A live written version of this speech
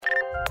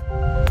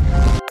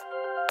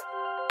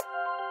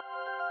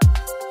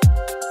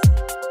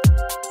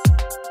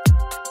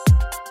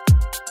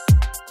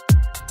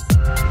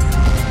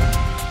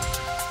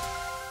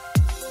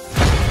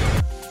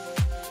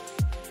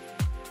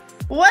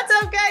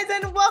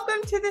guys, and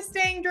welcome to the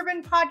Staying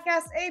Driven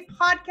Podcast, a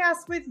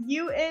podcast with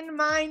you in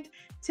mind.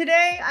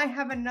 Today, I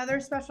have another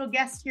special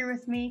guest here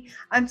with me.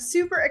 I'm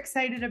super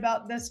excited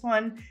about this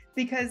one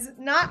because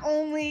not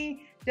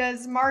only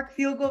does Mark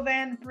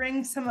Fuglevand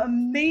bring some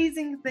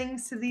amazing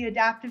things to the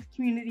adaptive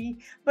community,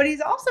 but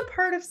he's also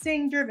part of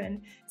Staying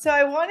Driven. So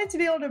I wanted to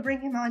be able to bring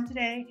him on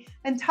today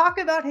and talk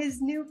about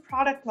his new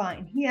product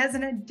line. He has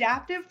an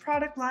adaptive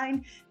product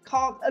line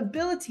called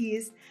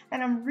ABILITEASE,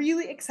 and I'm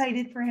really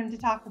excited for him to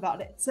talk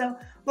about it. So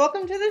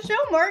welcome to the show,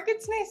 Mark.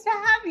 It's nice to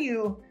have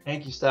you.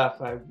 Thank you,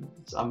 Steph.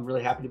 I'm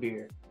really happy to be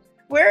here.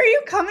 Where are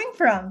you coming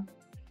from?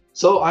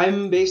 So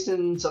I'm based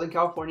in Southern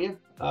California.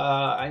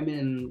 I'm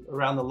in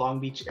around the Long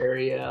Beach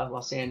area,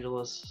 Los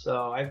Angeles.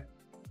 So I've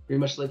pretty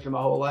much lived here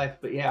my whole life.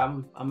 But yeah,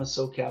 I'm a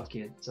SoCal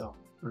kid. So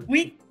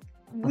we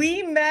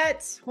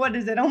met, what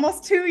is it,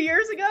 almost 2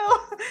 years ago?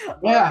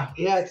 Yeah,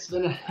 it's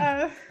been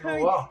a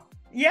while.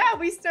 Yeah,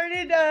 we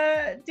started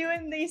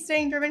doing the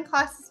Staying Driven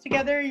classes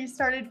together. You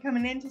started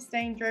coming into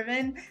Staying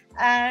Driven,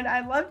 and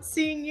I loved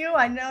seeing you.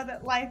 I know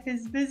that life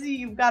is busy.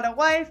 You've got a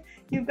wife,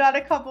 you've got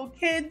a couple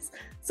kids.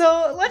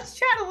 So let's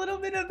chat a little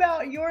bit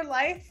about your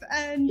life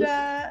and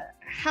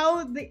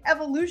how the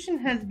evolution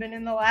has been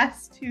in the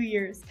last 2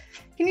 years.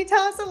 Can you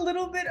tell us a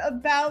little bit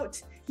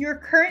about your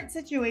current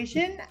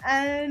situation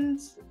and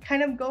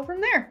kind of go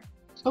from there?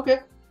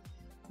 Okay.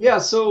 Yeah,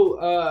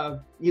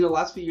 so,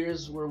 last few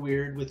years were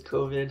weird with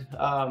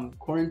COVID.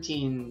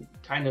 Quarantine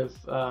kind of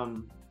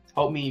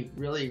helped me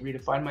really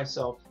redefine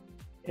myself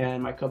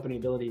and my company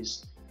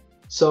abilities.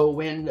 So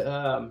when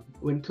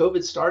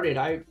COVID started,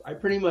 I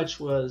pretty much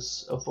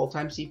was a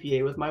full-time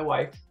CPA with my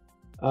wife.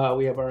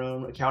 We have our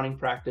own accounting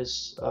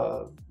practice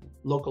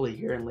locally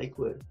here in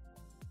Lakewood.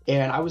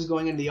 And I was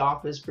going into the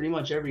office pretty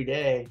much every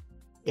day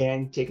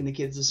and taking the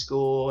kids to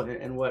school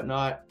and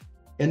whatnot.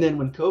 And then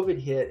when COVID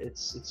hit,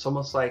 it's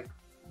almost like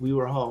we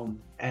were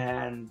home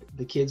and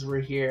the kids were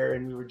here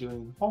and we were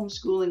doing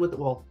homeschooling with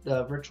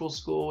the virtual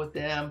school with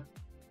them.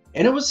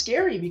 And it was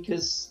scary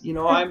because,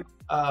 I'm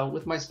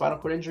with my spinal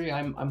cord injury,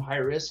 I'm high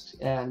risk,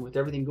 and with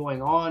everything going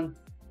on,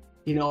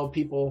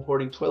 people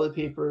hoarding toilet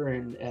paper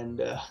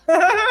and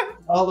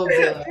all of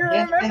the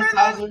hand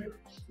sanitizer.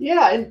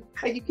 Yeah, and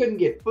you couldn't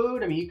get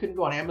food. I mean, you couldn't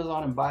go on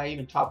Amazon and buy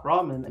even top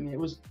ramen. I mean, it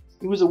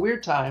was a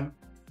weird time.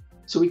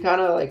 So we kind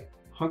of like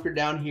hunkered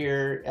down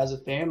here as a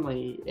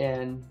family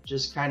and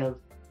just kind of,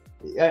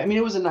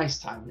 it was a nice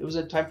time. It was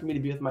a time for me to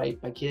be with my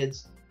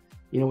kids.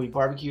 We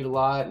barbecued a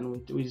lot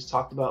and we just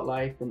talked about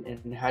life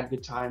and had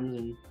good times,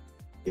 and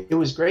it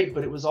was great.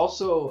 But it was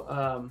also,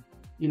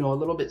 a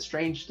little bit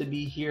strange to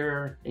be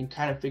here and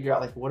kind of figure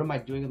out, like, what am I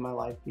doing with my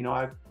life?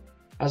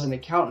 As an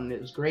accountant, it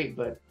was great,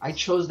 but I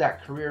chose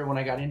that career when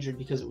I got injured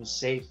because it was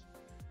safe.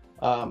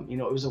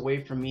 It was a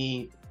way for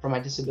me, for my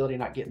disability,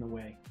 not get in the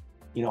way.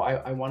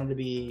 I wanted to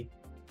be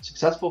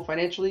successful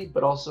financially,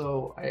 but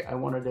also I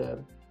wanted to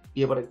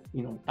be able to,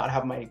 not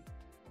have my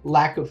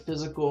lack of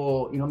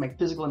physical, my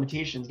physical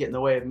limitations get in the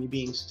way of me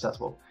being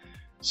successful.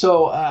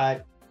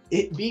 So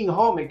being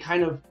home,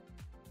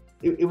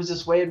 it was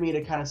this way of me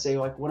to kind of say,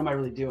 like, what am I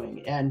really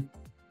doing? And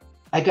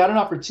I got an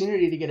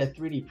opportunity to get a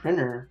 3D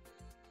printer,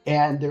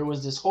 and there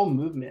was this whole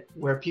movement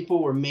where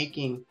people were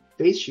making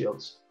face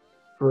shields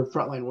for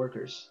frontline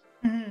workers.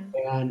 Mm-hmm.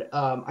 And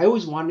I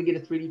always wanted to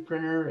get a 3D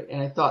printer,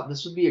 and I thought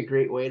this would be a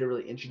great way to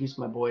really introduce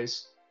my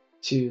boys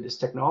to this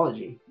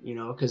technology,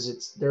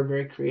 because they're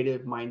very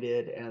creative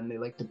minded and they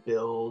like to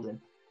build. And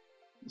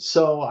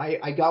so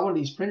I got one of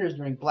these printers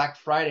during Black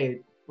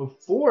Friday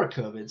before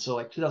COVID. So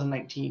like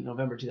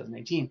November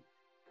 2019.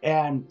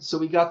 And so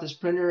we got this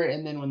printer.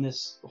 And then when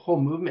this whole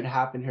movement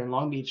happened here in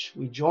Long Beach,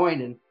 we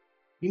joined and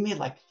we made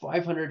like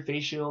 500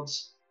 face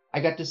shields. I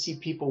got to see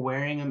people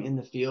wearing them in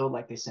the field.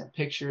 Like, they sent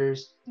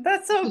pictures.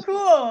 That's so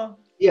cool.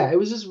 Yeah, it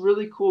was this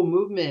really cool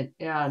movement.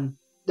 And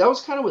that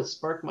was kind of what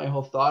sparked my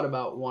whole thought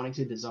about wanting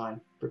to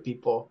design for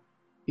people,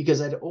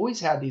 because I'd always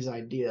had these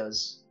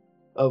ideas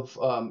of,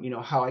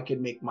 how I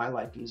could make my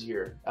life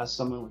easier as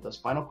someone with a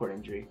spinal cord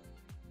injury.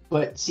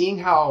 But seeing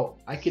how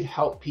I could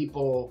help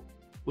people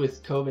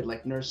with COVID,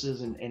 like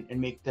nurses, and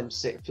make them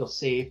feel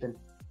safe. And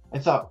I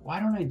thought,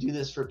 why don't I do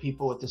this for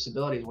people with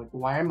disabilities? Like,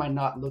 why am I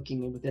not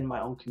looking within my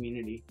own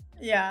community?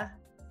 Yeah.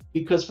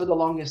 Because for the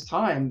longest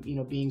time,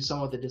 being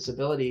someone with a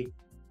disability,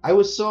 I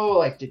was so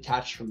like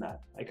detached from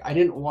that. Like, I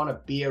didn't want to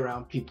be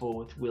around people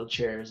with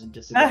wheelchairs and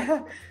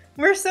disabilities.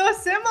 We're so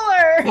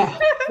similar.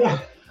 Yeah.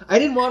 I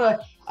didn't want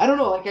to, I don't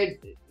know, like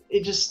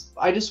I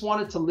just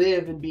wanted to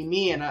live and be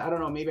me. And I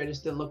don't know, maybe I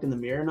just didn't look in the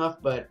mirror enough,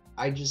 but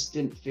I just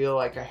didn't feel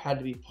like I had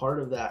to be part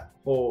of that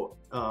whole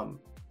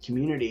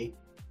community.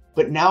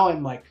 But now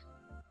I'm like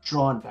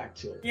drawn back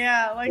to it.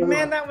 Yeah, like,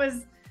 man, that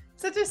was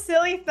such a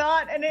silly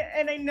thought.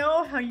 And I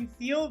know how you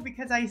feel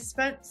because I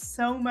spent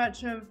so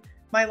much of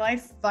my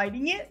life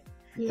fighting it.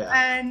 Yeah.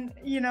 And,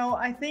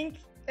 I think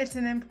it's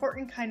an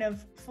important kind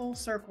of full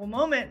circle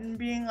moment and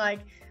being like,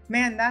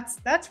 man,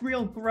 that's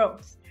real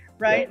growth,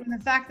 right? Yeah. And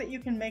the fact that you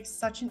can make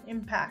such an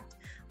impact.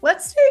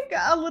 let's take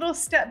a little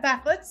step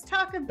back. Let's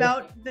talk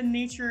about the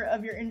nature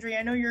of your injury.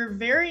 I know you're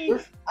very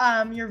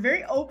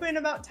open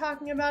about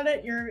talking about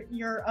it.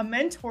 You're a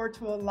mentor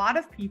to a lot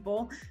of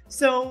people.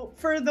 So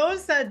for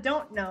those that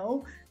don't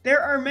know,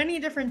 there are many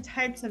different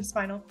types of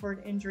spinal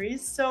cord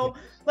injuries. So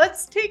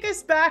let's take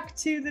us back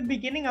to the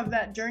beginning of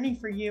that journey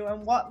for you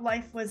and what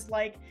life was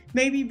like,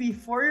 maybe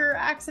before your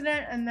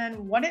accident, and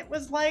then what it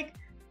was like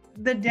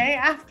the day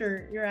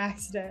after your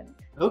accident.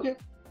 Okay.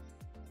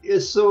 Yeah,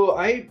 so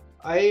I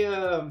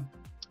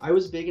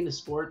was big into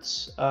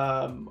sports.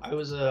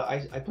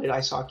 I played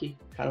ice hockey,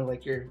 kind of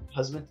like your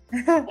husband.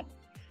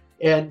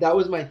 And that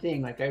was my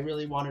thing. Like, I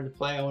really wanted to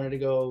play. I wanted to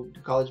go to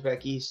college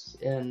back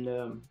east. And,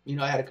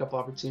 I had a couple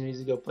opportunities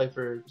to go play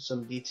for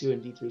some D2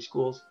 and D3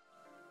 schools.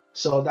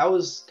 So that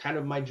was kind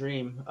of my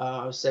dream.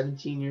 I was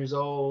 17 years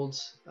old.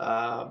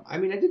 I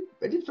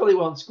did fairly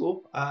well in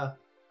school. I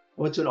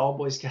went to an all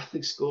boys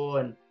Catholic school,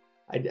 and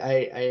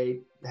I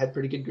had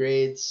pretty good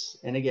grades.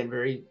 And again,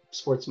 very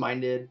sports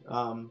minded.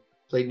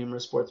 Played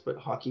numerous sports, but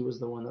hockey was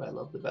the one that I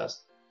loved the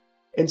best.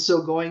 And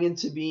so going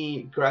into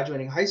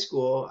graduating high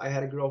school, I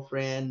had a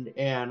girlfriend,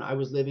 and I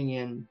was living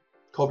in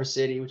Culver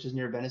City, which is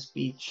near Venice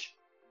Beach.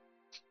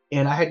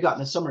 And I had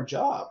gotten a summer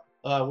job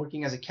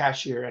working as a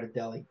cashier at a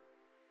deli.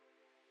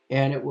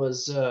 And it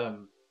was,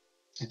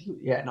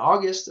 in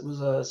August. It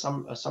was a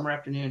summer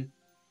afternoon,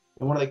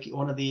 and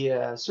one of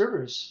the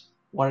servers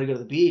wanted to go to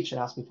the beach and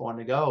asked me if I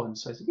wanted to go. And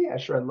so I said, yeah,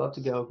 sure, I'd love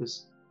to go,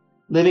 because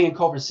living in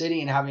Culver City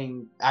and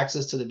having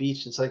access to the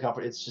beach in Southern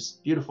California, it's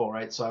just beautiful,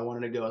 right? So I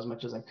wanted to go as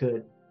much as I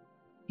could,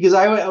 because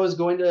I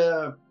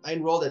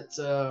enrolled at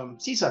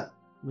CSUN,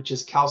 which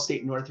is Cal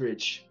State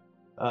Northridge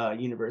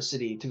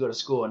University, to go to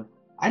school. And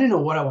I didn't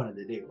know what I wanted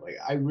to do. Like,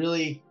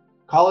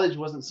 college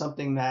wasn't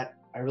something that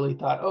I really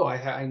thought, oh,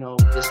 I know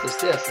this.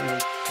 I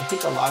mean, I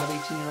think a lot of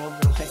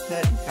 18-year-olds are like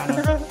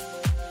that.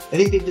 I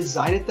think they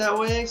design it that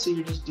way. So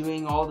you're just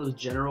doing all those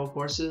general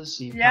courses.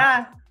 So you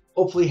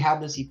hopefully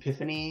have this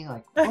epiphany,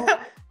 like, oh,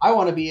 I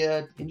want to be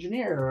an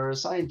engineer or a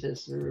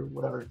scientist or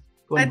whatever.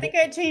 I think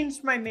I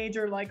changed my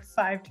major like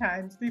 5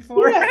 times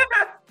before. Yeah.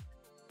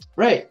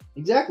 Right,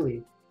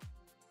 exactly.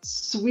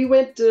 So we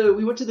went to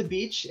the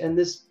beach, and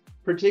this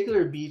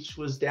particular beach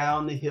was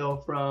down the hill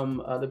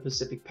from the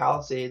Pacific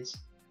Palisades.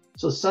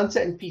 So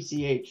Sunset and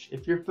PCH,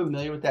 if you're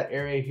familiar with that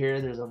area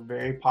here, there's a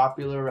very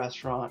popular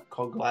restaurant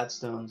called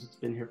Gladstone's. It's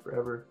been here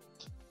forever.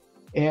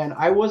 And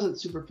I wasn't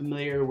super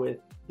familiar with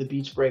the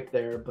beach break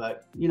there,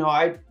 but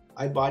I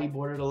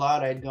bodyboarded a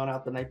lot. I had gone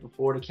out the night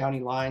before to County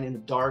Line in the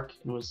dark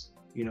and was,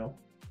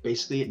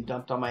 basically getting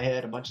dumped on my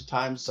head a bunch of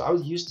times. So I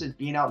was used to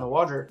being out in the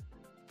water.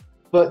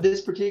 But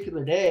this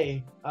particular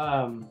day,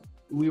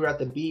 we were at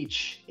the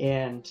beach,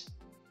 and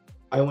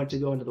I went to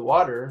go into the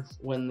water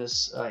when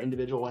this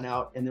individual went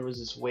out, and there was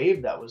this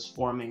wave that was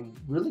forming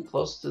really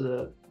close to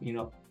the,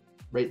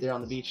 right there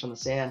on the beach on the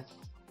sand.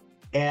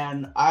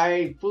 And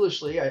I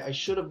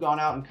should have gone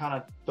out and kind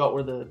of felt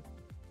where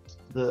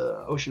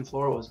the ocean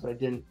floor was, but I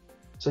didn't.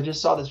 So I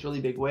just saw this really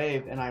big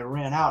wave, and I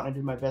ran out and I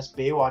did my best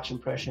Baywatch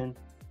impression.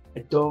 I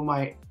dove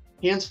my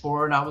hands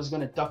forward, and I was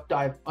going to duck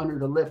dive under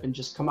the lip and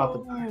just come out the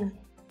back.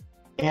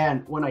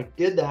 And when I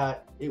did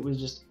that, it was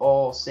just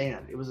all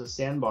sand. It was a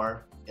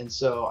sandbar. And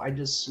so I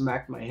just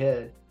smacked my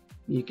head.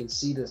 You can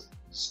see this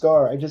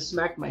scar. I just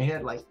smacked my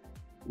head like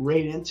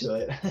right into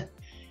it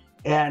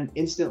and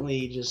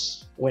instantly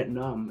just went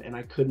numb, and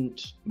I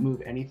couldn't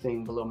move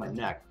anything below my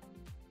neck.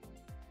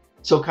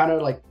 So kind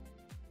of like,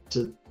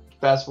 to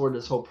fast forward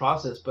this whole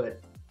process, but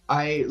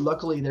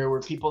luckily there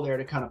were people there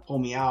to kind of pull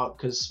me out,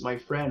 because my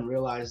friend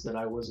realized that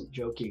I wasn't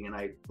joking and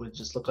I would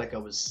just look like I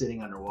was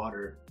sitting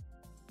underwater.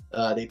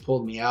 They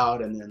pulled me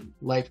out, and then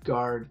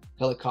lifeguard,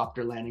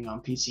 helicopter landing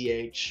on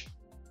PCH,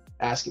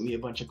 asking me a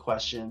bunch of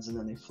questions, and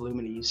then they flew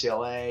me to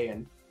UCLA.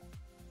 And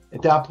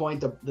at that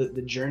point,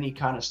 the journey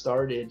kind of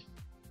started,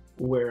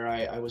 where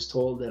I was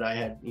told that I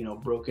had,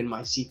 broken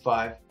my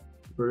C5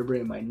 vertebrae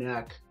in my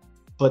neck,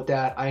 but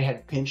that I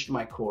had pinched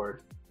my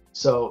cord.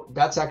 So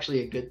that's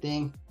actually a good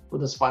thing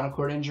with a spinal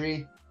cord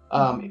injury.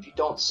 If you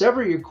don't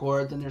sever your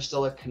cord, then there's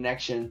still a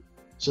connection.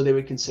 So they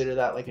would consider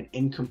that like an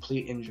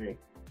incomplete injury,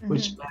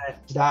 which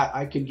meant that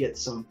I could get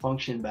some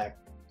function back.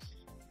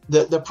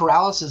 The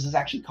paralysis is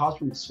actually caused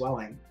from the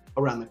swelling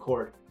around the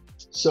cord.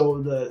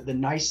 So the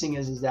nice thing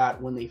is that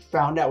when they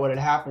found out what had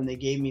happened, they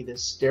gave me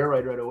this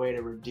steroid right away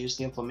to reduce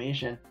the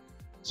inflammation.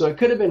 So it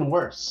could have been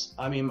worse.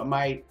 I mean,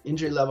 my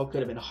injury level could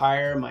have been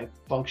higher. My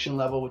function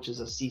level, which is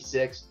a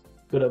C6,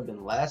 could have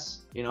been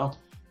less,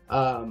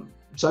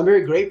 So I'm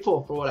very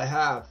grateful for what I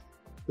have.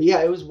 But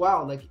yeah, it was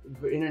wild. Like,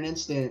 in an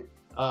instant,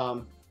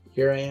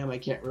 here I am. I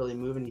can't really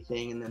move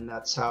anything. And then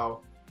that's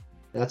how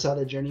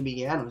the journey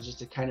began. It was just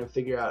to kind of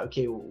figure out,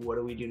 okay, what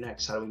do we do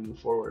next? How do we move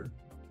forward?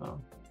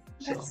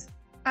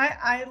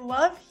 I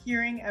love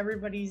hearing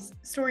everybody's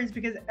stories,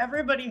 because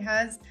everybody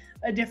has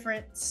a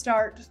different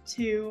start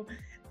to,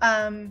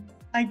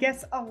 I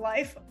guess, a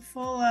life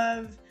full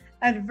of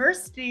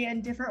adversity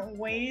and different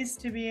ways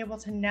to be able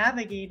to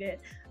navigate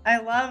it. I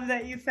love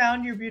that you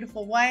found your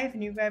beautiful wife,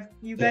 and you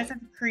guys have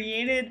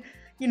created,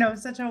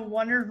 such a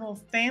wonderful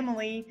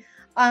family.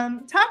 Talk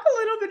a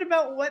little bit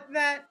about what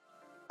that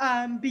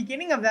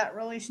beginning of that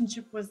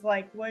relationship was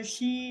like. Was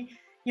she,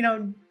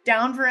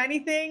 down for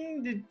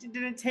anything? Did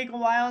it take a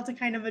while to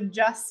kind of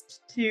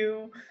adjust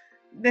to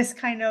this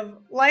kind of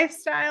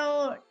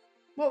lifestyle?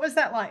 What was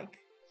that like?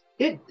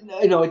 It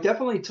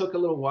definitely took a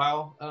little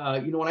while.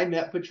 When I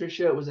met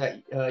Patricia, it was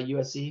at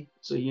USC,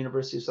 so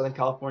University of Southern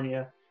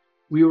California.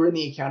 We were in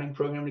the accounting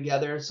program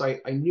together, so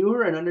I knew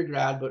her in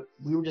undergrad, but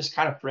we were just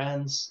kind of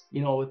friends.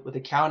 With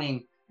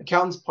accounting,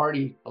 accountants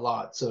party a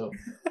lot, so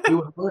we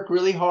would work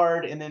really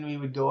hard, and then we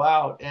would go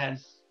out, and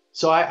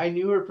so I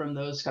knew her from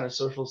those kind of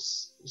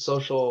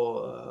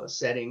social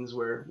settings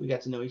where we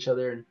got to know each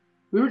other, and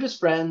we were just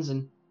friends.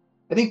 And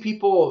I think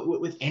people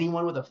with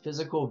anyone with a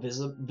physical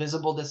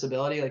visible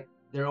disability, like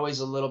they're always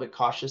a little bit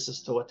cautious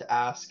as to what to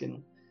ask.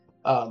 And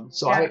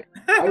so Yeah.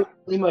 I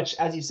pretty much,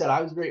 as you said,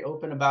 I was very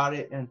open about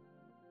it. And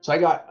so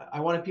I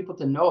wanted people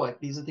to know, like,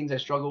 these are things I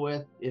struggle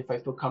with. If I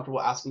feel comfortable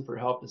asking for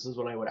help, this is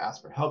what I would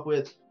ask for help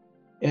with.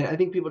 And I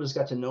think people just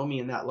got to know me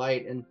in that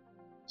light. And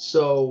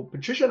so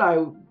Patricia and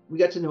I, we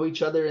got to know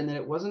each other. And then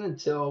it wasn't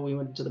until we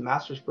went to the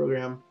master's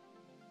program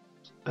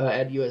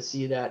at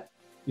USC that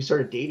we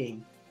started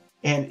dating.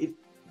 And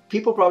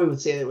people probably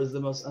would say that it was the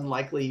most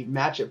unlikely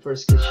match at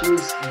first, because she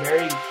was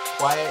very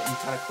quiet and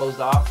kind of closed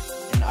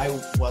off, and I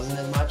wasn't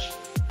as much.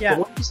 Yeah.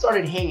 But once we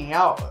started hanging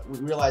out, we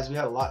realized we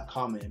had a lot in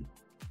common.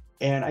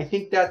 And I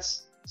think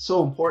that's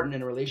so important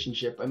in a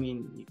relationship. I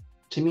mean,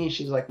 to me,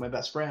 she's like my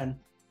best friend.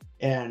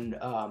 And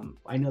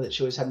I know that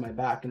she always had my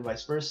back and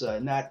vice versa.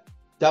 And that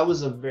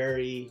was a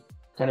very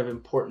kind of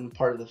important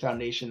part of the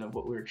foundation of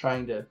what we were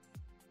trying to,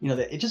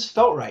 that it just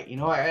felt right.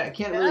 I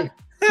can't really,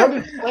 it's hard to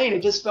explain.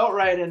 It just felt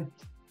right. And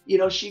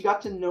she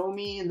got to know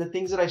me and the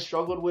things that I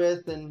struggled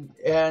with,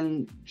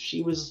 and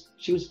she was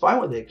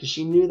fine with it, because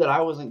she knew that I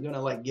wasn't going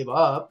to like give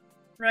up.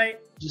 Right.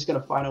 Just going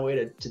to find a way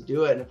to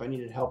do it. And if I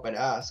needed help, I'd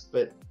ask.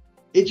 But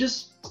it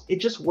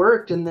just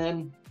worked. And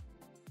then,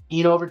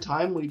 over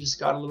time, we just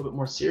got a little bit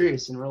more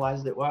serious and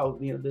realized that, wow,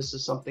 this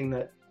is something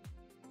that,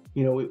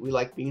 we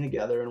like being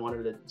together, and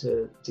wanted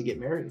to get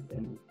married.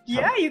 And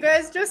yeah, you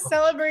guys just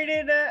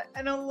celebrated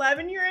an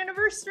 11-year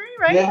anniversary,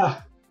 right?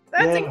 Yeah.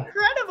 That's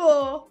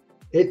incredible.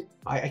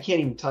 I can't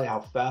even tell you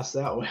how fast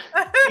that went.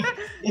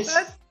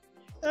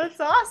 That's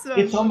awesome.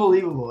 It's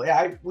unbelievable.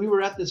 Yeah, we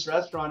were at this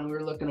restaurant and we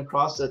were looking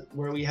across at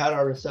where we had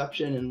our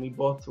reception, and we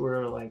both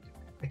were like,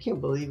 I can't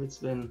believe it's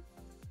been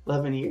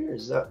 11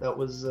 years. That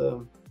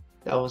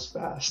was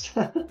fast.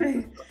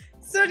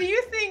 So do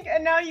you think,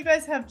 and now you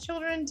guys have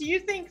children, do you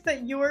think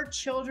that your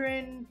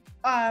children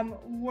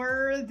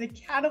were the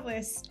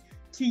catalyst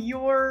to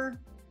your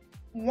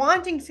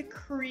wanting to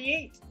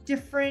create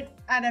different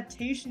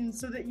adaptations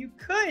so that you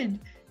could,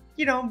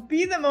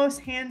 be the most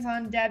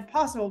hands-on dad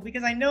possible?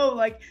 Because I know,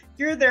 like,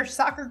 you're their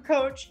soccer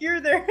coach,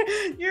 you're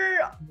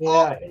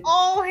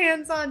all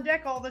hands on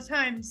deck all the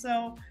time.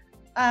 So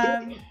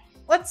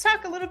let's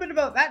talk a little bit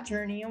about that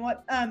journey and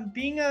what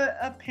being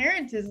a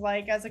parent is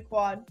like as a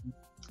quad.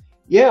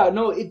 Yeah,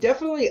 no, it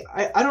definitely,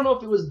 I don't know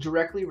if it was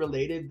directly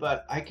related,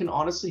 but I can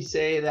honestly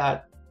say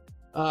that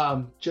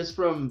just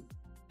from,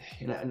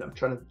 and I'm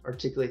trying to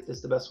articulate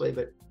this the best way,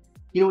 but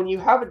when you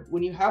have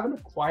an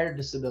acquired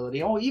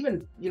disability, or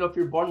even if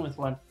you're born with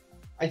one,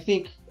 I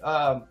think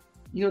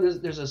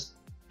there's a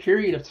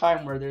period of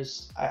time where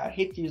I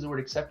hate to use the word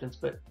acceptance,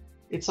 but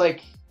it's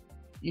like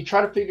you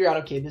try to figure out,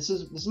 okay, this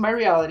is my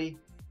reality.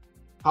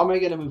 How am I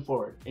going to move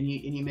forward? And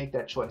you make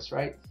that choice,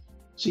 right?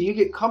 So you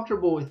get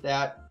comfortable with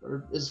that,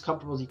 or as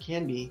comfortable as you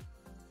can be,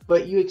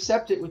 but you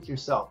accept it with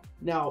yourself.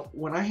 Now,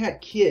 when I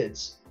had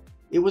kids,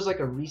 it was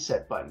like a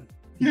reset button.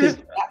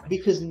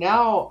 Because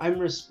now I'm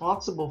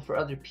responsible for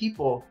other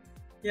people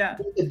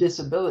with a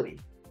disability.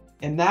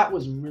 And that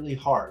was really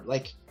hard.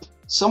 Like,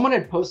 someone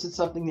had posted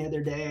something the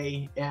other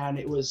day, and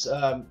it was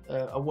a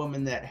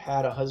woman that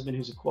had a husband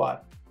who's a quad.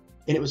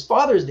 And it was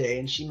Father's Day,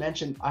 and she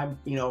mentioned, I'm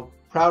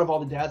proud of all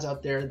the dads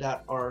out there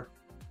that are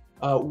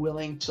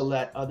willing to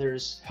let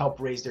others help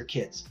raise their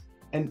kids.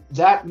 And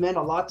that meant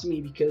a lot to me,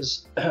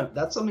 because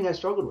that's something I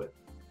struggled with.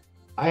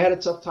 I had a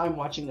tough time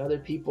watching other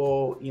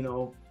people,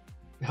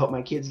 help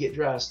my kids get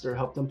dressed, or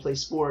help them play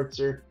sports,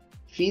 or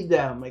feed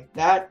them. Like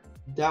that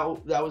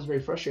was very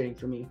frustrating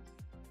for me.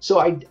 So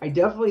I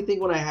definitely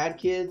think when I had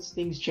kids,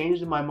 things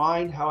changed in my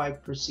mind, how I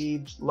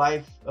perceived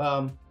life,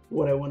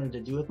 what I wanted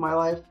to do with my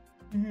life,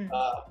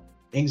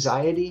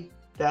 anxiety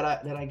that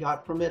I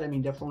got from it. I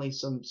mean, definitely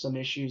some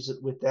issues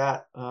with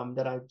that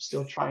that I'm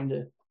still trying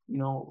to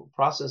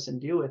process and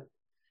deal with.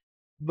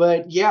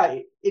 But yeah,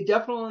 it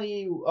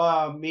definitely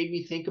made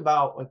me think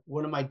about, like,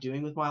 what am I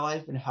doing with my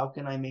life and how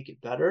can I make it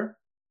better?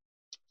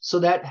 So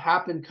that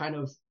happened kind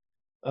of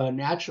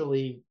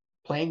naturally,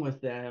 playing with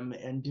them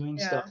and doing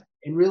stuff,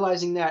 and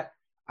realizing that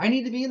I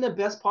need to be in the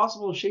best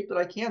possible shape that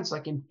I can, so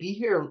I can be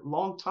here a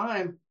long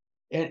time,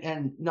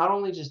 and not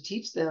only just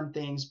teach them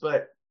things,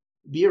 but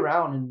be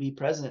around and be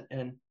present.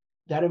 And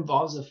that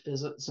involves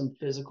some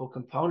physical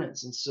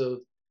components. And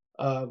so,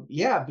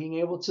 being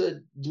able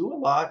to do a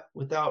lot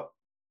without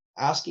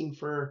asking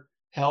for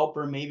help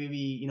or maybe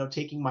be,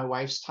 taking my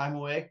wife's time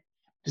away.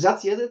 Because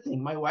that's the other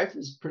thing. My wife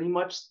is pretty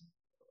much,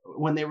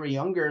 when they were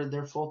younger,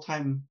 their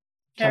full-time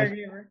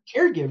caregiver.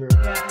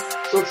 Yeah.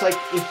 So it's like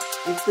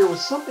if there was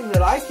something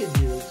that I could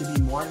do to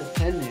be more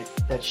independent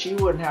that she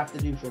wouldn't have to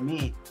do for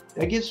me,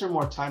 that gives her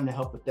more time to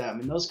help with them.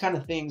 And those kind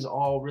of things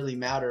all really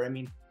matter. I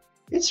mean,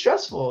 it's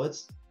stressful.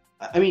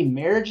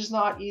 Marriage is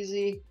not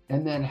easy.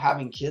 And then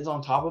having kids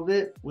on top of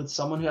it with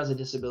someone who has a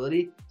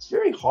disability, it's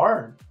very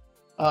hard.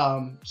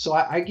 So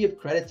I give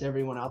credit to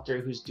everyone out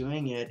there who's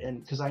doing it.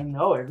 And because I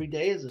know every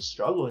day is a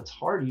struggle. It's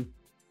hard.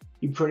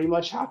 You pretty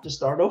much have to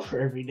start over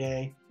every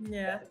day.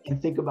 Yeah. And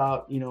think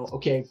about,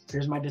 okay,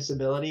 here's my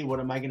disability.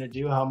 What am I going to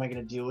do? How am I going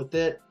to deal with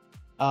it?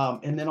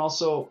 And then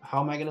also, how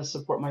am I going to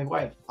support my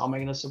wife? How am I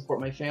going to support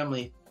my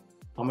family?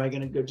 How am I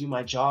going to go do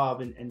my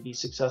job and be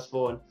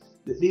successful? And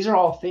these are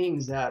all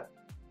things that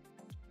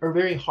are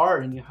very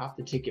hard, and you have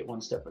to take it one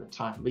step at a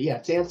time. But yeah,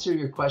 to answer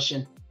your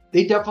question,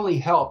 they definitely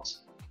helped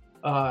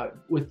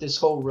with this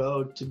whole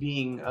road to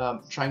being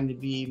trying to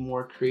be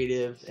more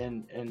creative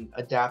and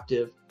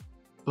adaptive.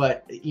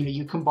 But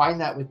you combine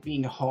that with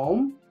being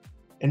home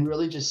and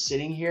really just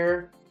sitting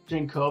here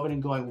during COVID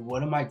and going,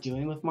 what am I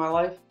doing with my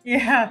life?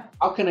 Yeah.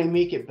 How can I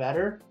make it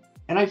better?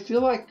 And I feel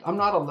like I'm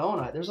not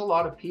alone. There's a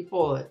lot of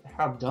people that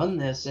have done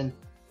this, and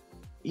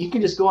you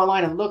can just go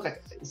online and look.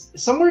 Like,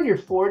 somewhere in your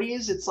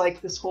 40s, it's like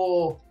this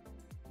whole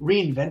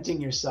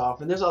reinventing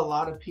yourself. And there's a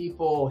lot of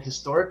people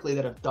historically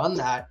that have done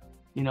that.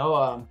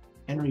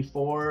 Henry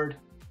Ford.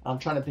 I'm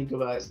trying to think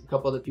of a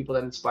couple of the people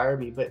that inspired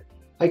me, but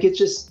like it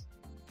just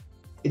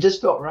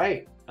felt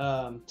right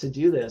to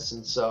do this.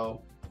 And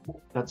so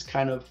that's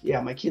kind of,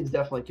 my kids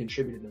definitely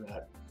contributed to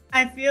that.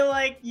 I feel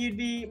like you'd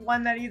be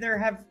one that either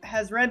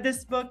has read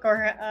this book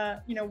or,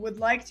 would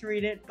like to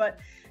read it. But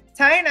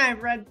Ty and I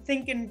read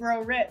Think and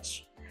Grow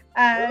Rich.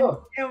 And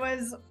It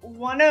was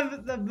one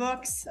of the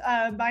books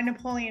by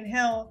Napoleon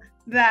Hill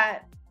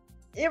that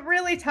it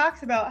really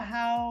talks about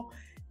how,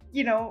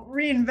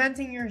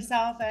 reinventing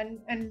yourself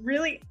and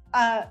really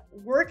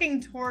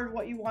working toward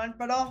what you want,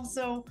 but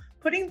also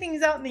putting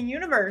things out in the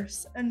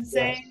universe and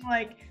saying,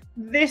 like,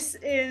 this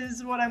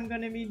is what I'm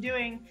going to be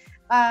doing.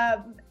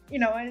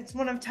 And it's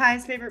one of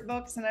Ty's favorite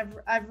books, and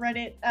I've read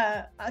it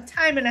a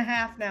time and a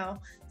half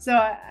now. So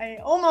I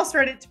almost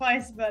read it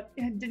twice, but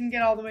didn't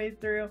get all the way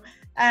through.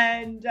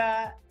 And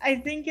I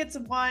think it's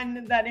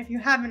one that if you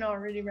haven't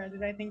already read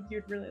it, I think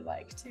you'd really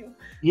like to.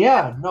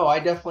 Yeah, no, I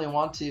definitely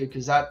want to,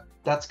 because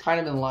that's kind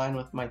of in line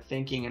with my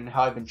thinking and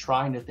how I've been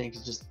trying to think,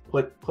 is just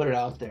put it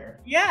out there.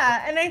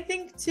 Yeah, and I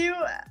think too,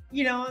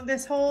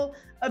 this whole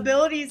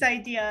abilities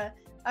idea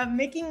of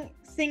making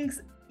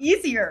things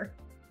easier.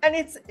 And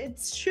it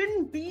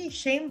shouldn't be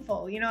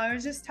shameful. I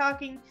was just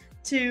talking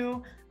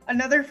to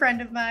another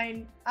friend of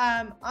mine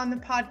on the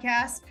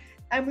podcast,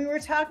 and we were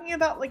talking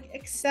about like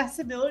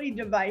accessibility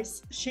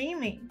device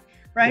shaming,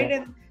 right? Yeah.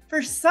 And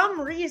for some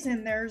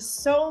reason, there's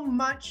so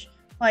much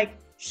like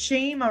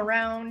shame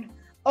around,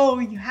 oh,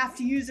 you have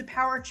to use a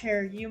power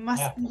chair, you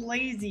must be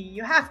lazy.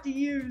 You have to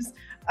use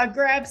a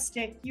grab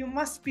stick, you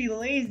must be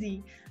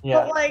lazy.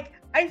 Yeah. But like,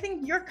 I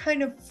think you're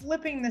kind of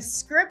flipping the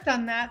script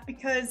on that,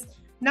 because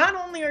not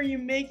only are you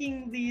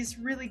making these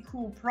really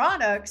cool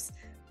products,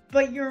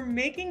 but you're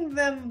making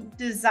them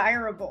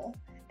desirable.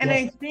 And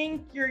I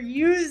think you're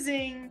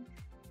using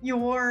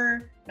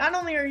not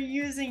only are you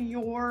using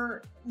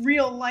your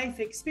real life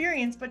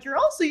experience, but you're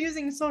also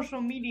using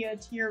social media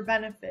to your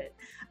benefit.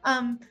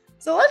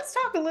 So let's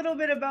talk a little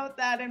bit about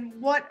that and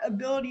what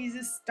Abilities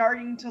is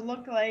starting to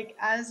look like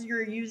as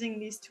you're using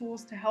these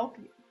tools to help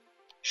you.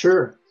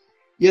 Sure.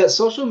 Yeah,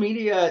 social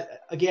media,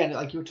 again,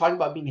 like you were talking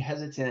about being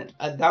hesitant,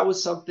 that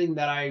was something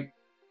that I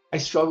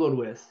struggled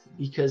with,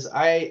 because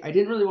I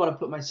didn't really want to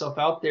put myself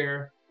out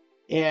there,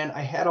 and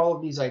I had all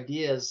of these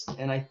ideas,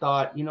 and I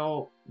thought,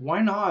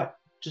 why not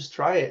just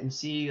try it and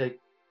see like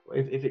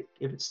if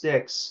it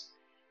sticks.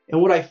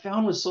 And what I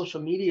found with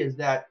social media is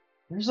that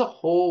there's a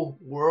whole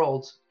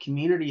world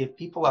community of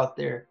people out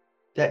there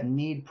that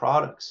need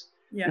products.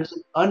 Yeah. There's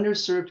an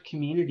underserved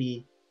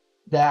community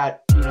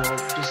that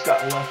just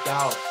got left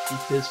out,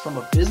 because from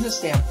a business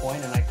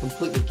standpoint, and I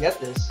completely get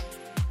this,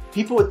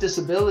 people with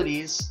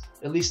disabilities,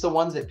 at least the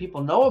ones that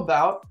people know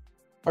about,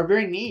 are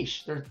very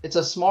niche. It's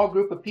a small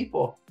group of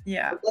people.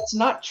 Yeah, but that's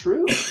not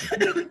true.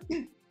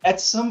 At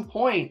some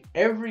point,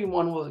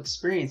 everyone will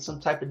experience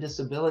some type of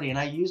disability, and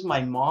I use my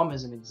mom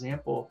as an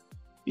example,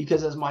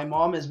 because as my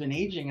mom has been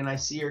aging and I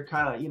see her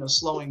kind of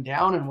slowing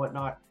down and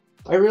whatnot,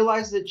 I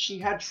realized that she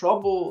had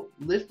trouble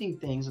lifting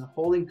things and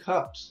holding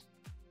cups.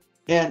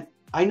 And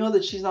I know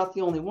that she's not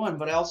the only one,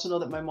 but I also know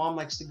that my mom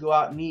likes to go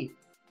out and eat,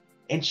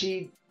 and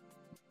she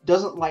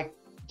doesn't like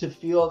to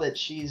feel that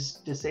she's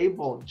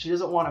disabled. She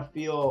doesn't want to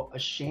feel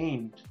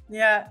ashamed.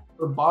 Yeah.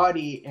 Her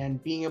body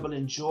and being able to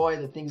enjoy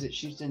the things that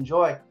she used to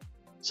enjoy.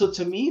 So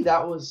to me,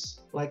 that was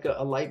like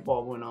a light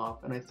bulb went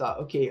off, and I thought,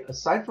 okay,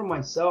 aside from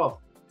myself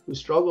who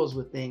struggles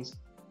with things,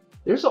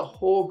 there's a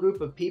whole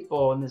group of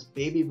people in this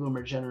baby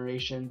boomer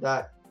generation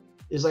that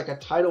is like a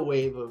tidal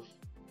wave of,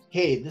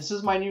 hey, this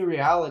is my new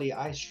reality.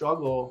 I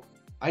struggle,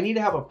 I need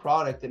to have a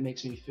product that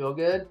makes me feel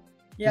good.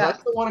 Because I Yeah.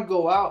 still want to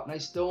go out and I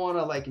still want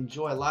to like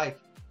enjoy life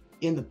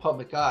in the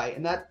public eye.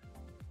 And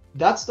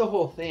that's the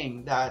whole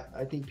thing that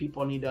I think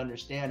people need to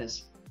understand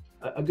is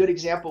a good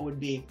example would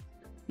be,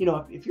 you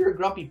know, if you're a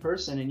grumpy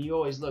person and you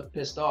always look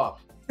pissed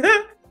off,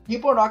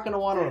 people are not going to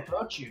want to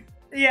approach you.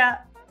 Yeah.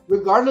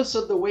 Regardless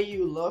of the way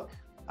you look.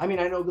 I mean,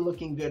 I know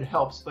looking good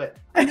helps, but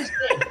I'm just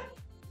saying,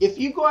 if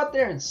you go out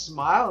there and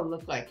smile and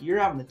look like you're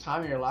having the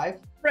time of your life,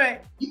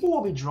 Right. people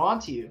will be drawn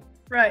to you.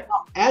 Right.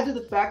 Add to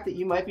the fact that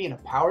you might be in a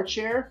power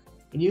chair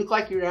and you look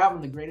like you're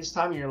having the greatest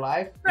time of your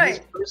life. Right. And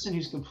this person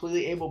who's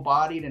completely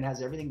able-bodied and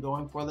has everything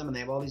going for them and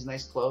they have all these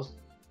nice clothes,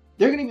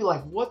 they're going to be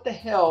like, what the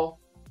hell?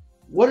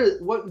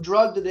 What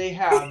drug do they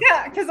have?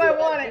 Yeah, because I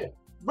want it.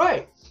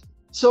 Right.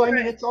 So, I mean,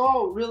 Right. it's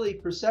all really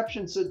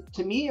perception. So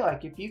to me,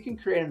 like if you can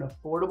create an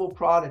affordable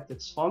product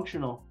that's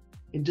functional,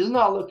 it does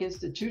not look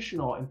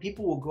institutional, and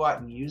people will go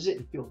out and use it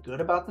and feel good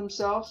about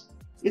themselves,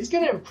 it's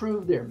going to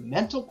improve their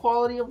mental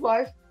quality of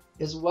life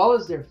as well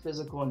as their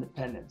physical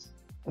independence.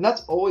 And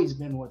that's always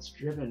been what's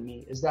driven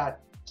me, is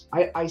that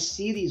I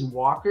see these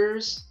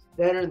walkers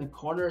that are in the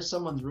corner of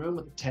someone's room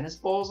with the tennis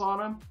balls on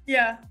them.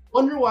 Yeah.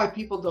 Wonder why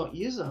people don't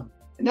use them.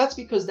 And that's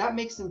because that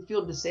makes them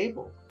feel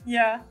disabled.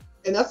 Yeah.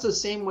 And that's the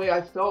same way I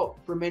felt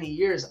for many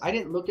years. I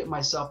didn't look at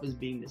myself as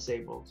being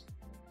disabled.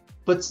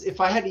 But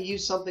if I had to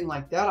use something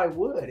like that, I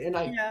would. And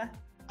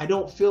I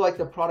don't feel like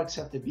the products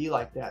have to be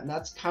like that. And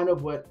that's kind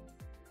of what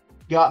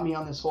got me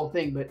on this whole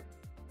thing. But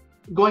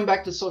going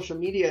back to social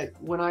media,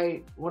 when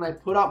I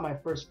put out my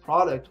first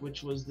product,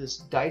 which was this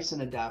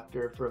Dyson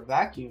adapter for a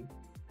vacuum,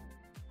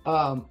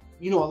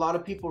 you know, a lot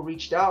of people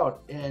reached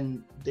out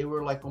and they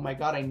were like, oh my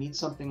God, I need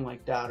something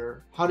like that.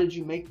 Or how did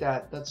you make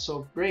that? That's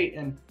so great.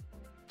 And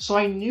so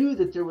I knew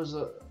that there was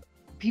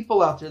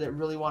people out there that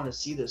really wanted to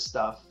see this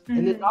stuff. Mm-hmm.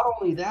 And then not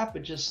only that,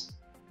 but just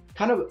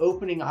kind of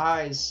opening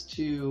eyes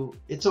to,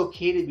 it's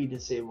okay to be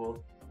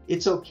disabled.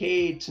 It's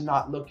okay to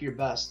not look your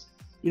best.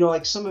 You know,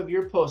 like some of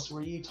your posts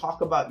where you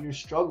talk about your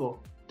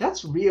struggle,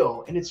 that's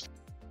real. And it's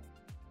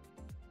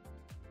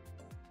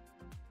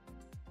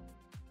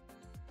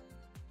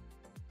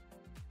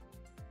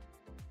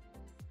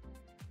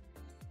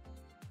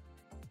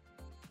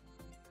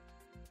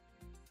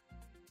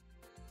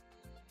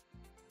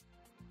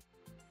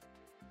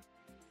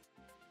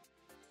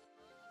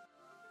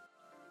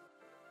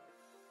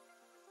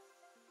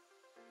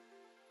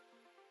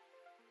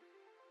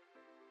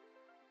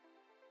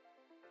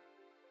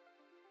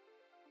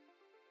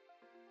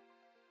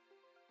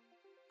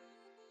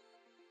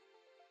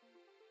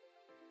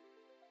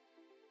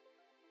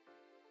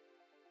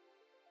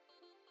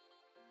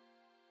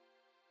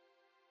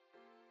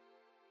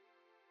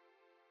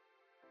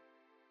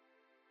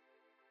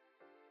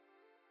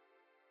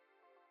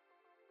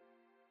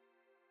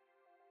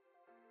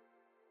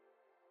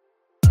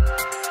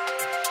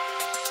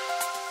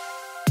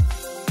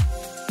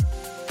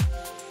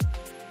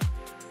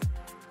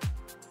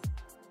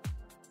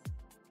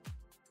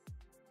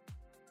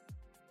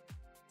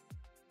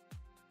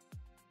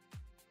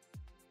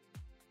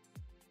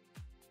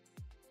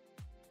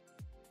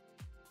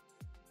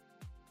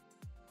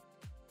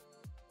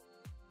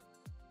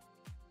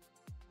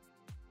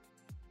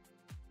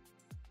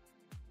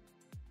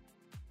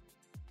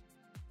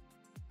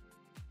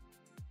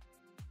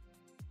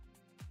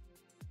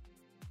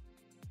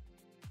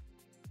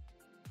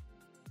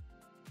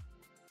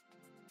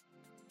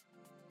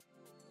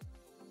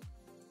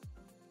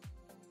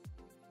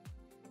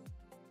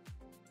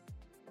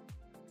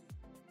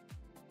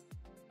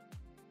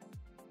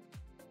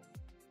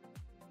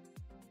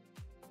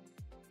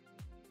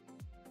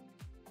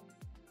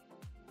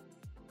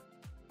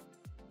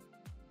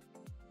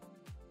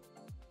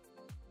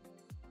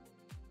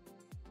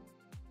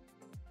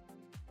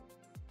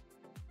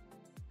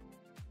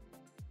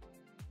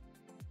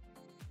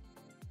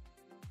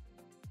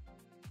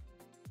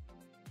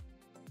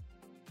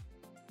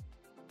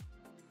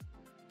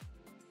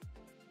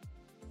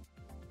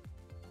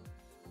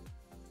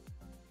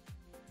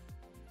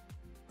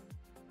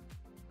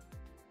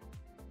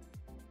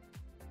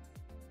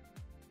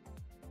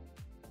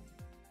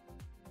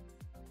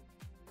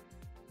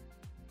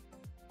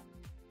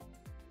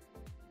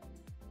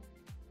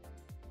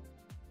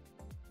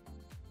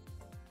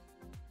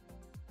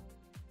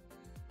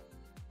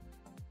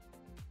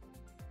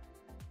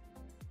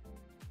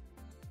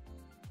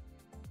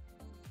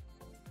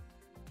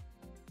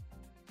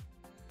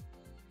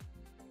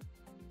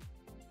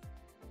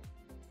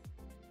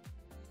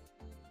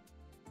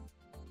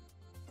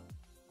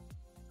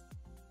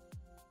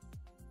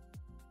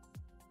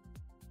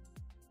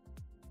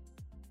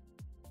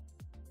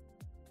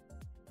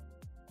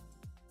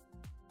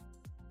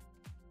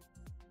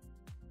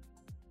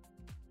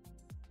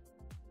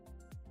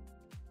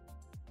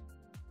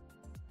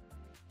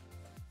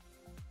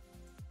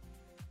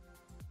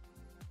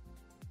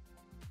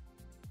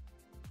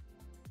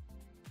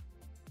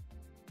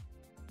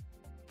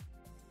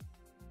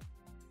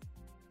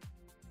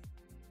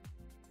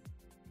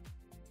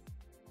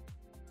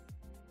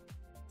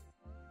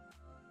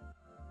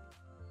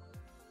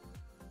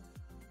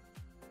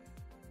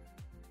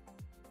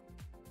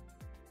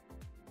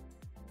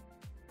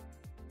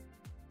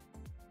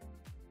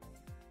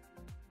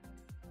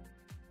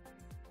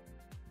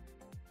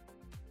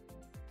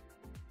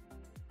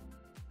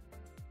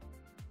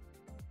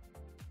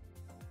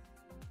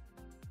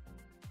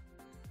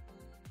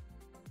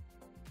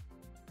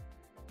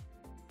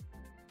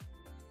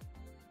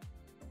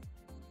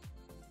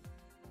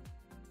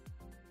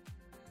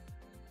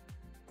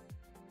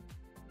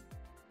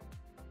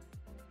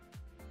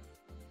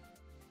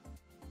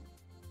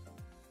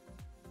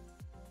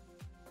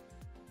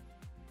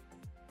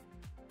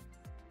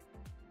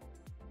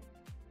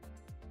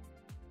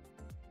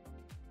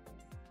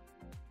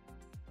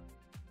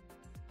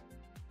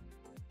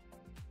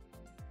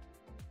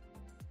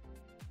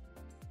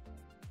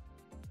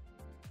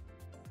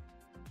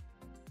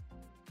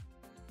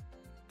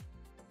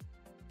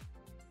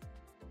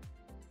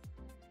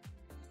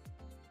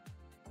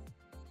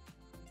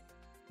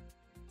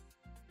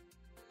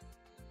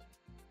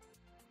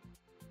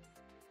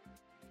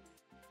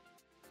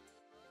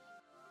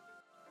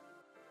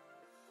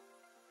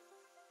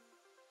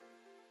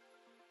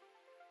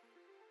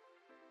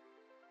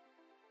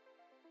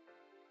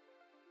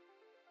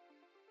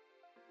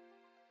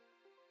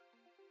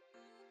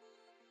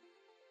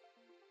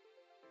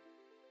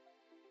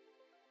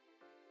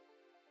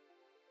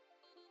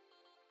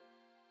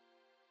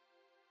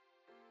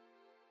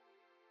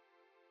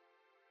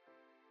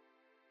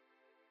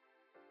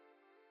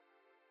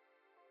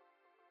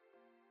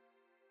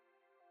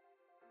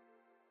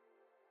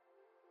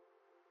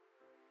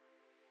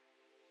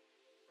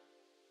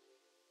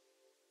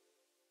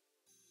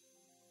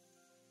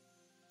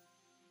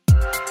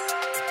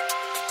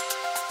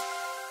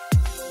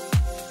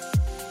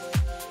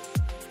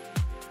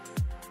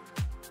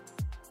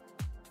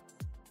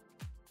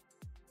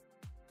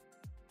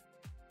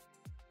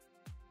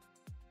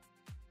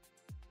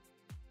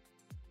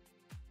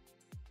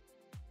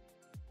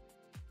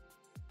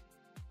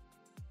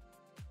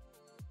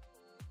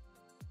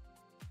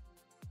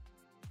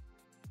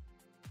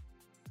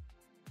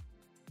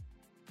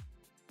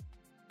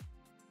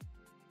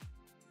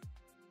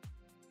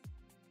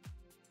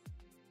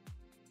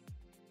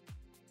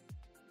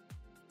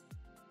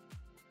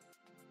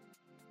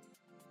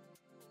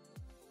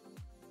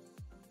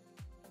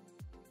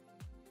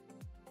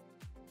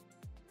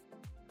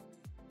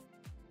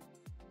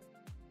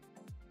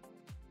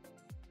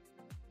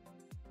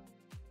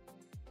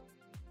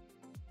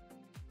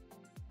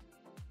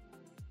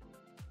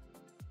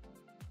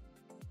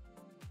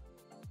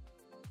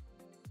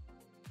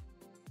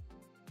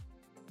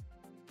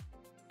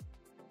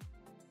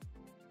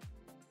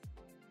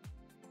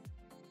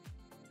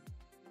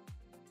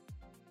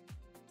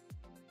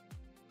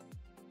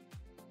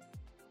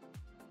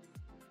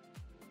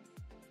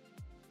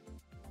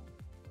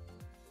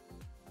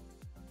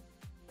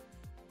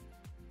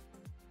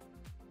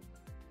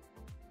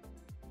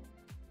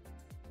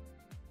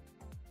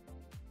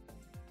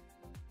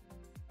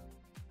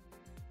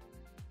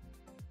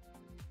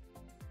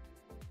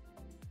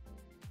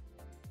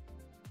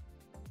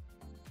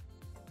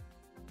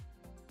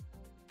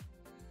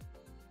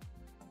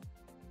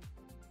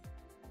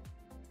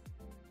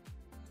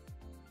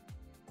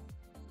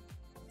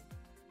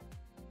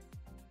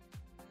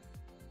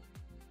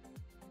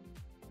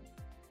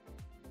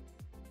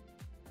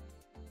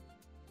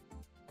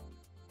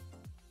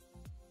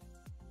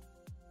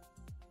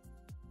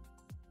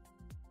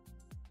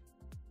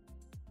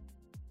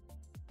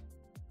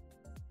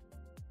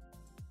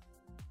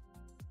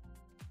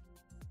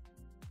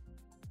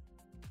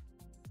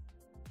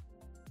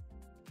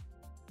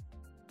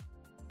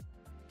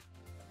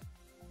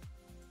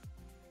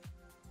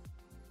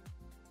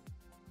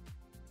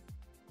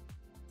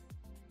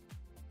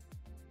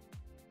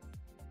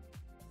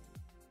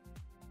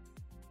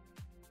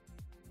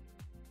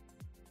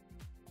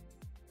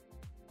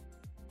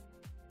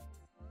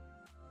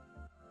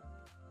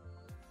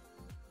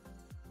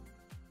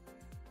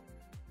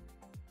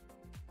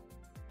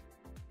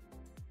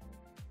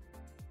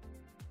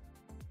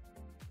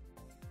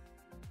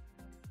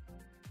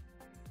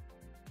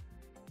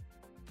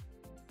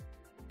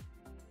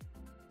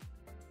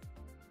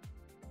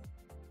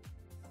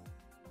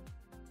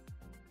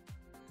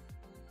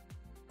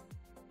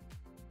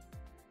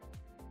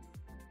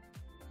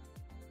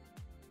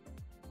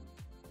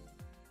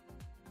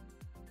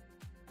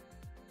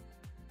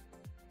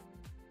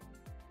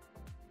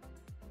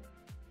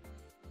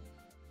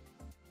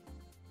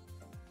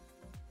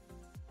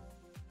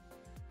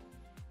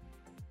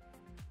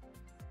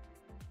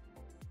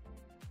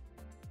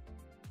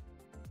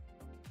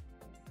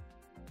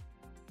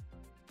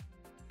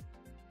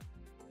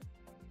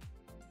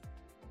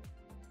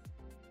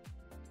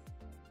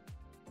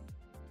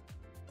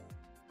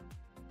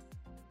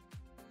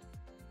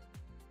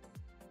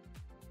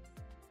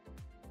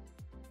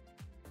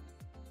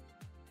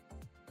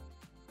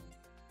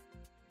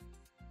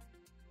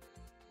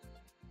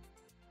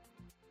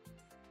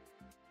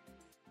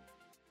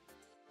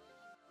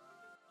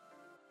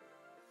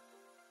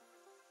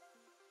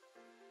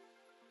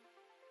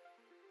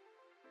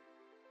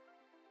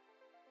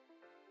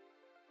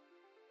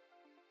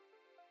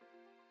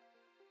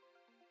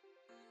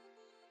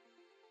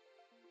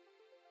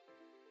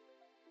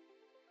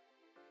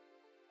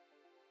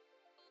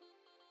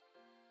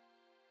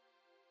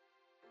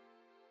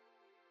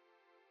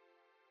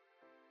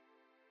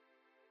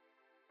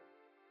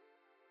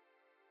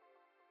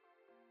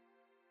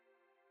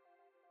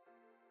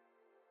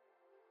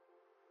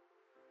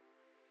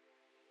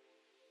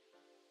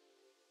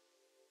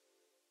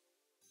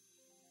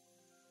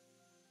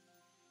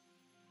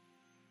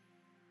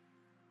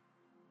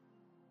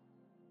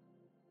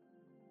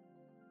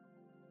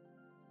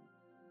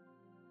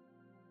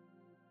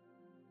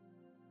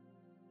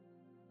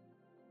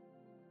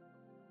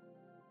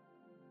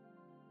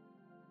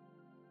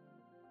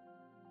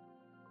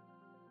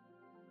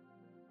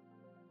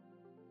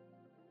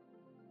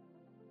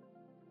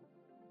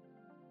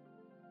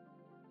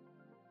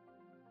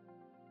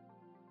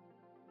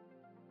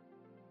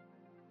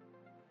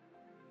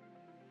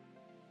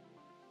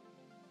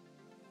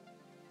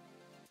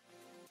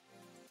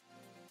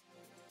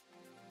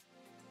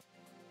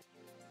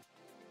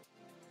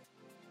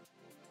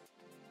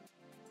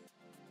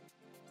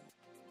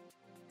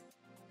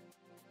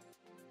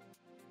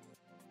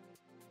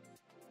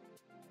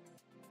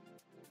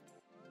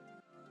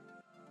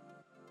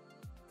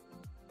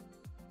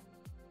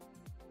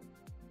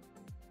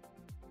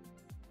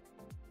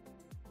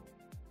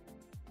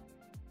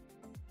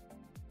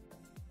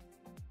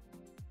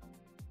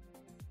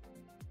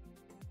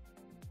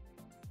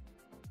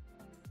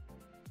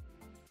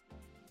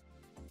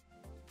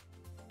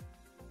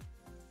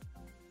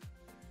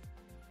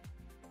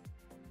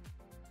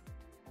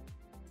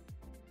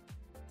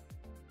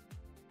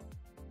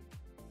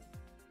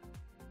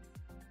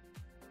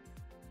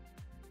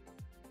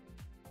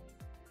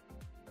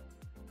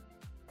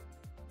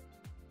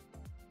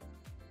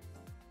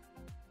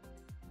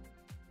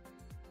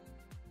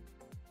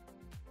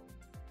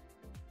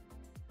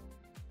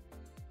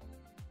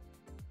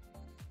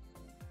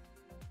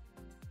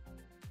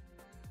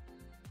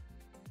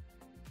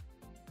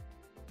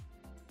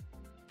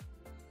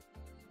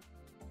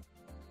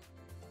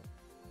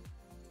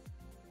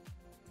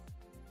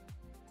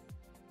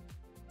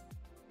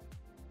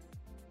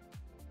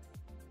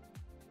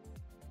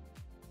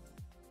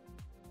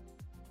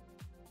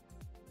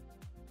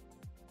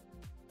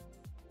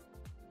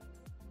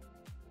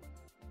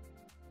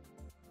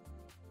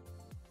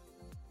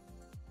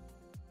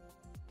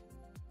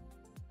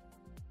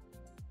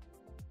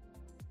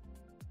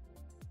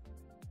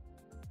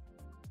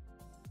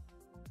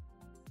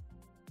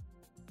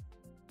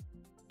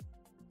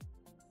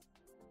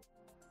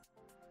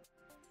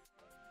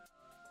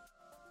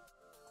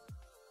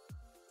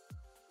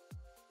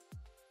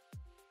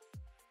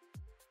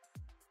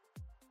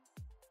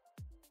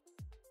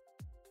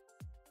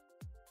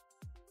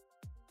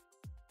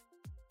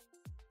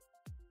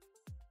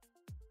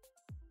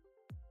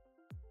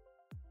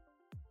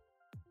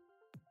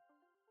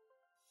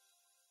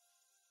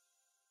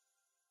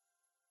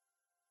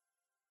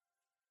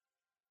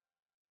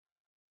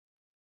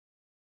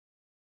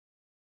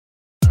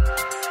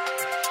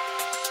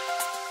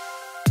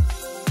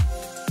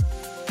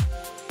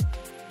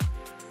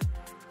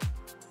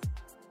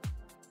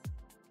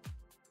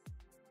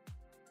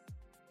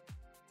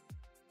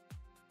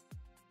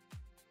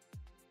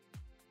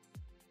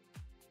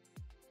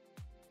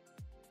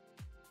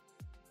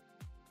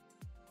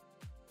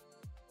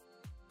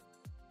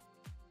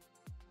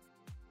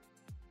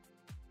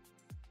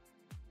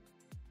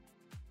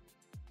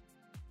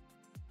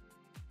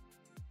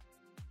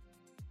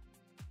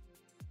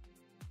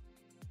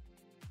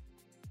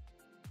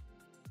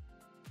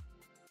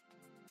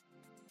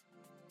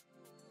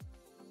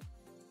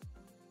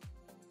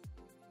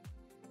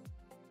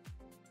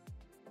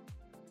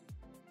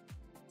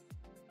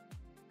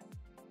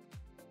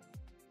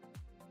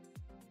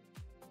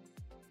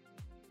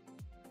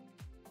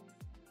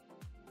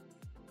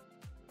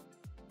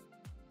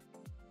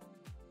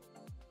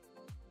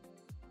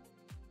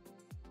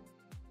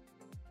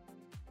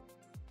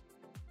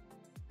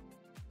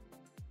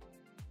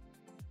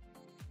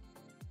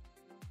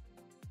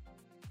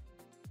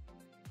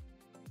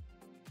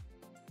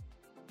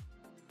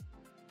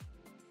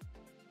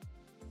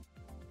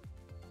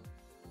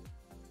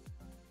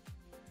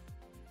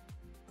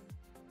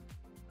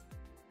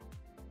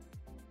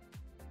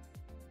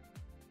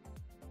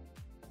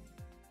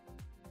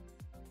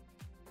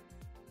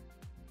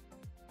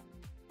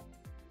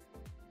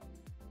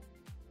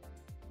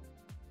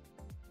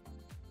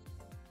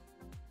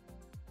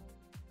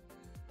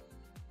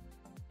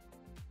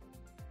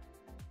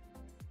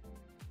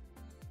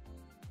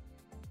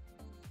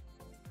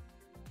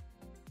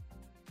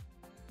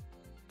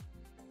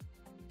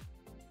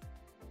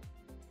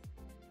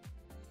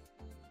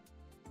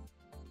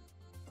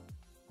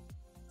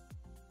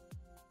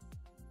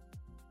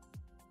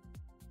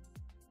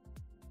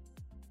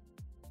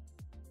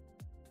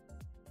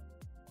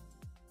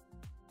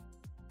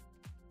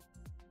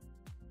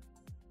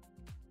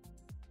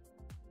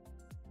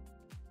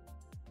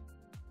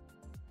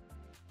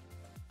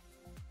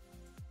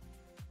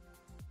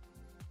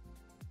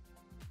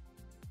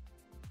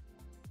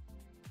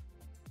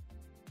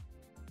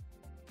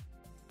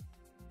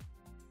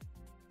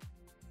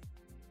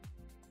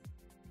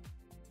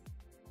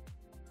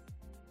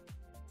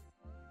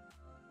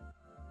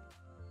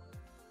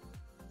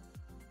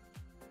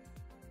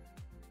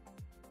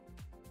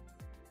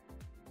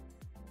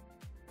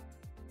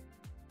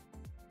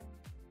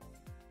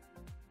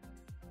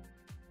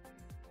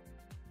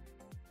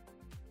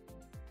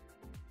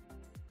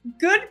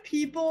good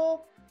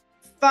people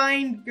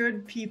find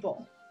good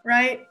people,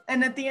 right?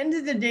 And at the end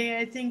of the day,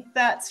 I think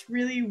that's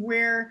really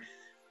where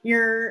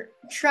you're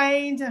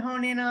trying to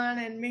hone in on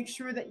and make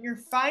sure that you're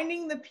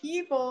finding the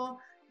people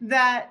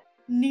that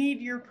need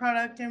your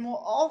product and will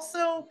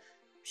also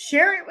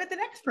share it with the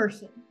next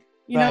person,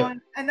 you know,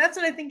 and that's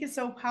what I think is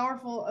so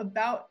powerful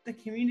about the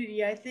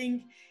community. I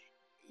think,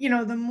 you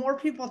know, the more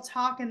people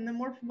talk and the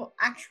more people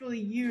actually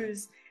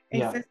use a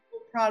physical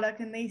product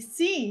and they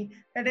see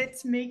that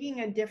it's making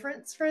a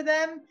difference for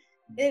them,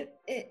 it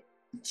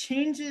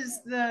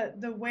changes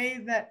the way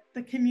that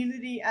the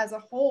community as a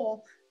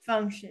whole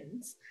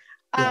functions.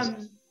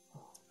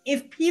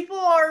 If people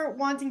are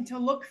wanting to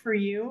look for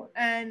you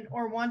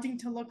or wanting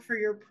to look for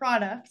your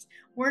product,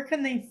 where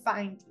can they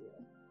find you?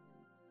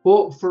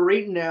 Well, for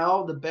right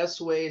now, the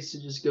best way is to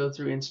just go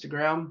through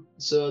Instagram.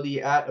 So the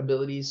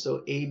 @ABILITEASE,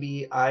 so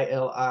ABILITEASE.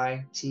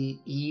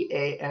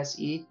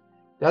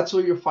 That's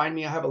where you'll find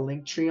me. I have a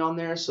link tree on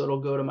there, so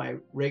it'll go to my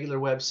regular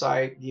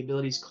website, the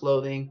ABILITEASE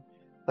clothing.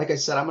 Like I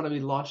said, I'm going to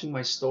be launching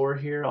my store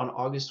here on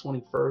August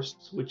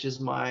 21st, which is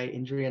my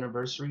injury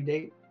anniversary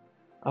date.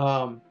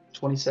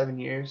 27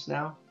 years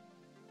now.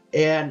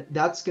 And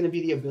that's going to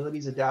be the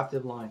ABILITEASE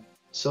adaptive line.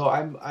 So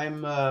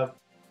I'm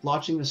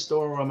launching the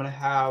store where I'm going to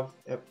have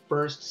at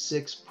first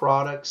 6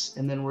 products,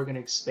 and then we're going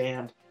to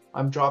expand.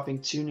 I'm dropping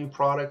 2 new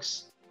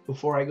products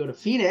before I go to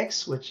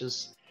Phoenix, which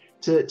is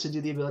to do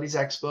the ABILITEASE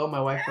Expo.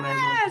 My wife and I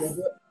are going to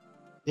do it.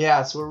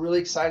 Yeah, so we're really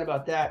excited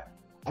about that.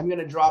 I'm going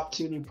to drop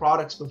 2 new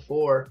products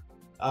before,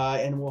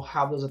 and we'll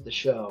have those at the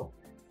show.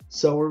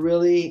 So we're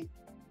really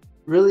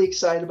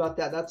excited about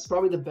that. That's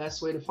probably the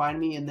best way to find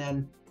me. And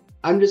then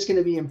I'm just going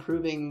to be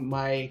improving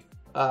my,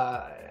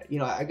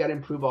 I got to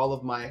improve all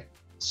of my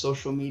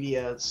social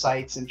media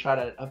sites and try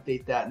to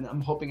update that. And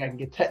I'm hoping I can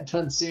get that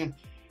done soon.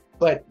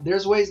 But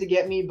there's ways to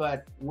get me,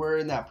 but we're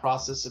in that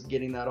process of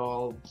getting that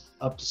all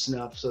up to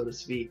snuff, so to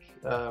speak.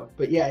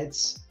 But yeah,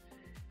 it's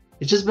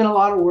just been a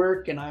lot of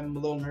work, and I'm a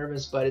little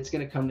nervous, but it's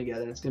going to come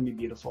together. It's going to be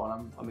beautiful,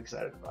 and I'm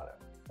excited about it.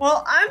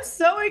 Well, I'm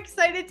so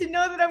excited to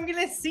know that I'm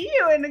going to see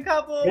you in a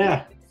couple of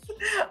weeks.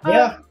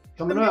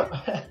 Coming up.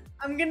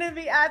 I'm going to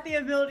be at the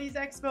ABILITEASE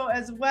Expo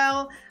as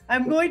well.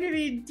 I'm going to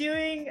be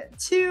doing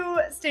 2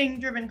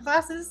 staying-driven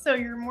classes, so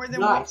you're more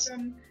than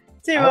welcome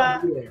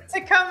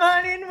to come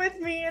on in with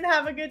me and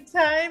have a good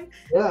time.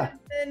 Yeah.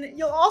 And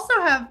you'll also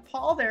have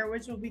Paul there,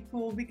 which will be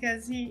cool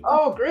because he...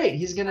 Oh, great.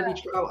 He's going to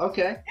be...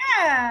 Okay.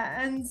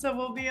 Yeah, and so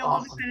we'll be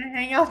able to kind of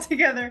hang out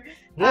together.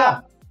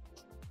 Yeah.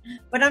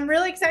 But I'm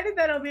really excited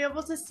that I'll be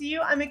able to see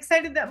you. I'm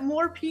excited that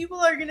more people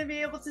are going to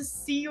be able to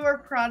see your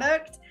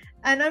product.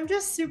 And I'm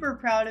just super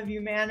proud of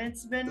you, man.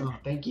 It's been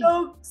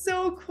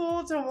so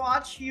cool to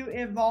watch you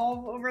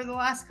evolve over the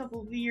last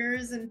couple of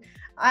years. And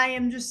I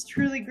am just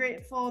truly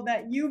grateful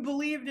that you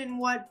believed in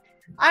what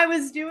I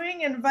was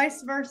doing and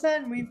vice versa.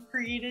 And we've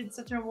created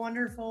such a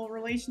wonderful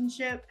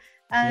relationship.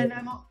 And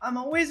I'm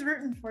always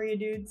rooting for you,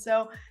 dude.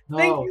 So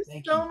thank you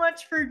so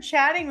much for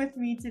chatting with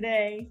me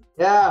today.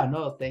 Yeah,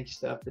 no, thank you,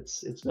 Steph.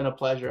 It's been a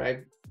pleasure.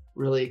 I'm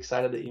really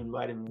excited that you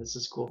invited me. This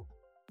is cool.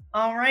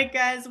 All right,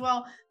 guys.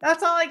 Well,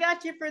 that's all I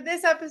got you for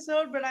this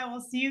episode, but I will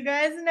see you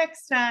guys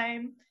next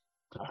time.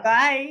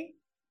 Bye.